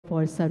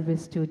for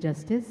service to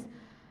justice.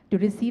 To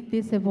receive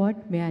this award,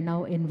 may I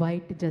now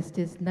invite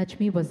Justice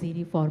Najmi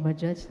Waziri, former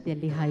Judge,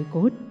 Delhi High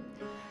Court.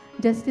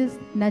 Justice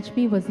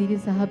Najmi Waziri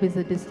Sahab is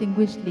a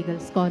distinguished legal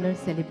scholar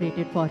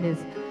celebrated for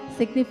his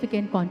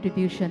significant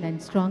contribution and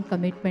strong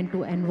commitment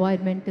to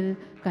environmental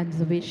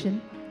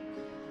conservation.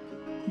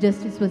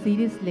 Justice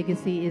Waziri's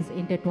legacy is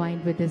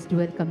intertwined with his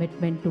dual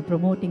commitment to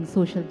promoting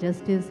social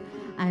justice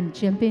and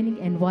championing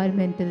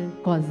environmental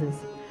causes.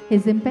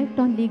 His impact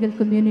on legal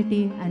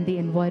community and the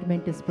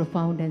environment is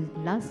profound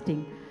and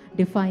lasting,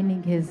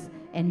 defining his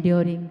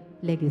enduring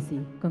legacy.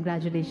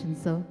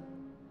 Congratulations, sir.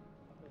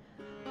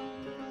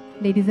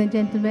 Ladies and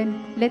gentlemen,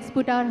 let's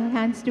put our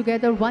hands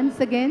together once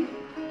again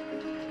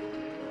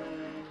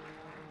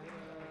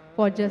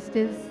for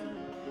Justice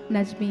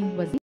Najmi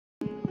Waziri.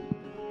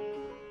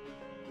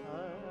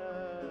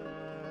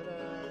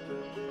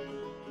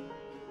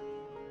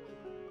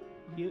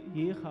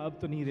 ये ख्वाब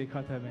तो नहीं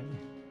देखा था मैंने.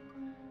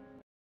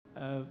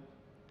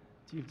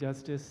 Chief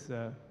justice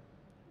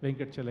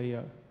Venkat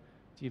चलैया,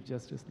 chief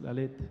justice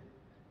Lalit,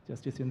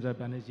 justice Indira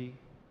Banerjee,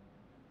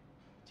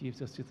 chief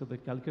justice of the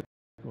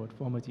Calcutta court,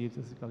 former chief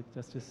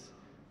justice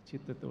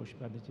चित्तोष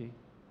Banerjee,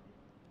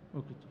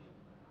 Mukherjee,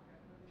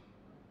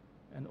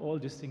 and all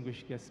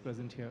distinguished guests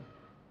present here.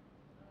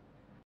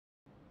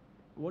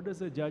 What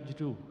does a judge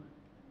do?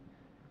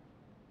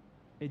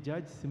 A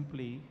judge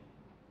simply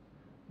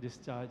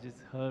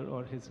discharges her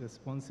or his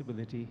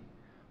responsibility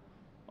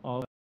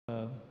of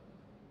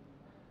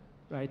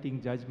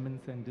writing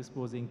judgments and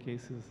disposing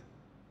cases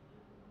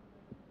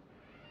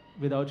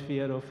without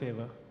fear or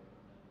favor,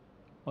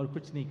 और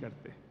कुछ नहीं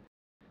करते.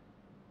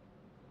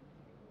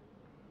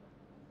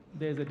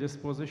 There's a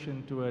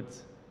disposition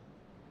towards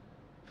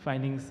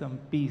finding some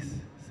peace,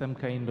 some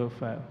kind of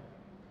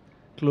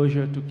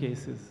closure to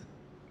cases.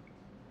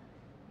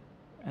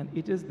 And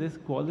it is this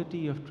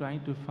quality of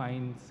trying to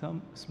find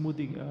some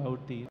smoothing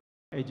out the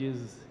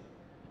edges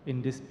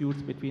in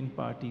disputes between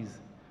parties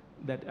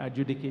that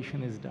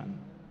adjudication is done.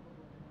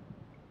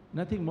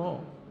 Nothing more.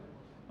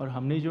 और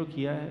हमने जो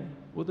किया है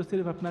वो तो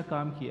सिर्फ अपना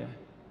काम किया है.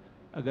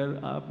 अगर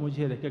आप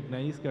मुझे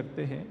रिकग्नाइज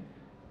करते हैं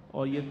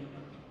और ये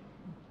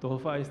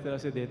तोहफ़ा इस तरह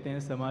से देते हैं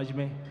समाज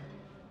में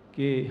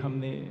कि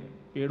हमने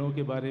पेड़ों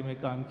के बारे में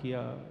काम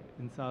किया,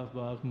 इंसाफ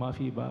बाग,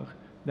 माफ़ी बाग,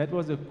 that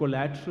was a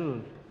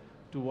collateral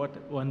to what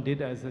one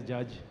did as a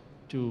judge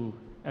to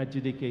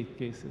adjudicate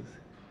cases.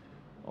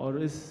 Or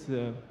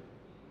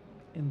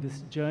in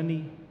this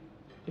journey,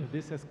 if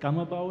this has come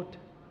about,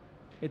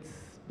 it's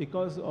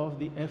because of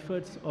the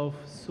efforts of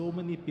so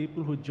many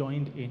people who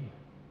joined in.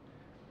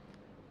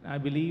 I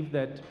believe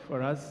that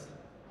for us,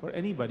 for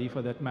anybody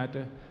for that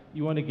matter,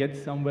 you want to get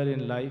somewhere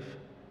in life,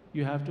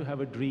 you have to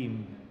have a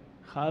dream.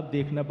 ख्वाब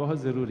देखना बहुत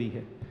ज़रूरी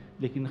है,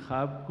 लेकिन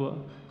ख्वाब को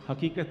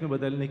हकीकत में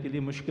बदलने के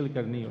लिए मुश्किल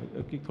करनी हो,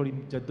 थोड़ी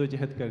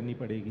जद्दोजहद करनी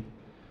पड़ेगी.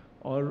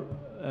 और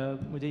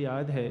मुझे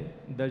याद है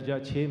दर्जा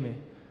 6 में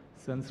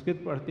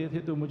संस्कृत पढ़ते थे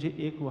तो मुझे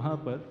एक वहाँ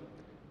पर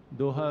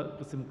दोहा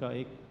किस्म का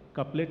एक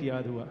कपलेट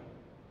याद हुआ.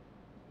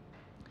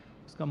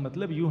 उसका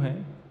मतलब यूँ है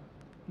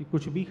कि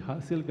कुछ भी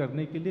हासिल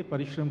करने के लिए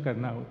परिश्रम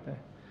करना होता है.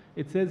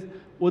 इट सेज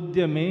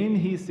उद्यमेन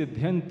ही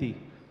सिद्ध्यंति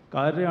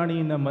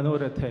कार्याणि न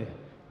मनोरथ है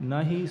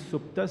न ही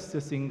सुप्तस्य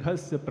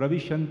सिंहस्य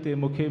प्रविशन्ते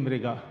मुखे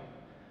मृगा.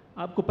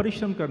 आपको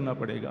परिश्रम करना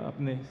पड़ेगा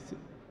अपने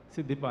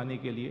सिद्धि पाने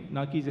के लिए,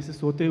 ना कि जैसे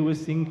सोते हुए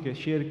सिंह के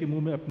शेर के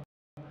मुंह में अपना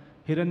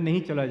हिरन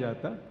नहीं चला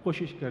जाता.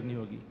 कोशिश करनी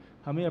होगी.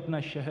 हमें अपना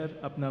शहर,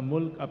 अपना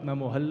मुल्क, अपना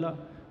मोहल्ला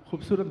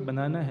खूबसूरत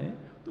बनाना है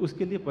तो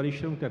उसके लिए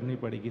परिश्रम करनी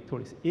पड़ेगी.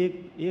 थोड़ी सी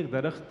एक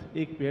दरख्त,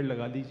 एक पेड़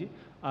लगा लीजिए,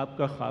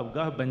 आपका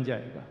ख्वाबगाह बन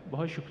जाएगा.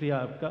 बहुत शुक्रिया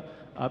आपका,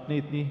 आपने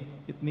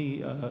इतनी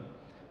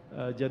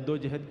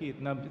जद्दोजहद की,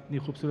 इतनी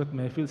खूबसूरत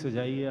महफिल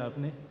सजाई है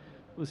आपने.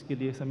 उसके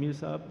लिए समीर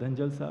साहब,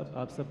 धंजल साहब,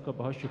 आप सबका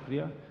बहुत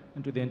शुक्रिया.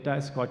 And to the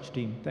entire scotch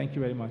team, thank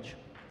you very much.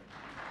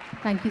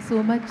 Thank you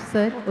so much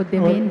sir.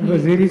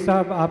 Waziri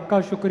साहब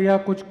आपका शुक्रिया.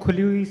 कुछ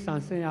खुली हुई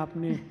सांसें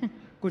आपने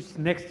कुछ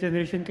नेक्स्ट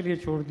जनरेशन के लिए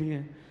छोड़ दी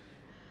हैं.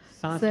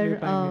 Sir,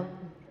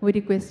 we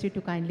request you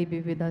to kindly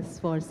be with us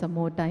for some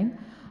more time.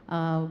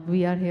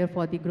 We are here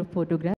for the group photograph.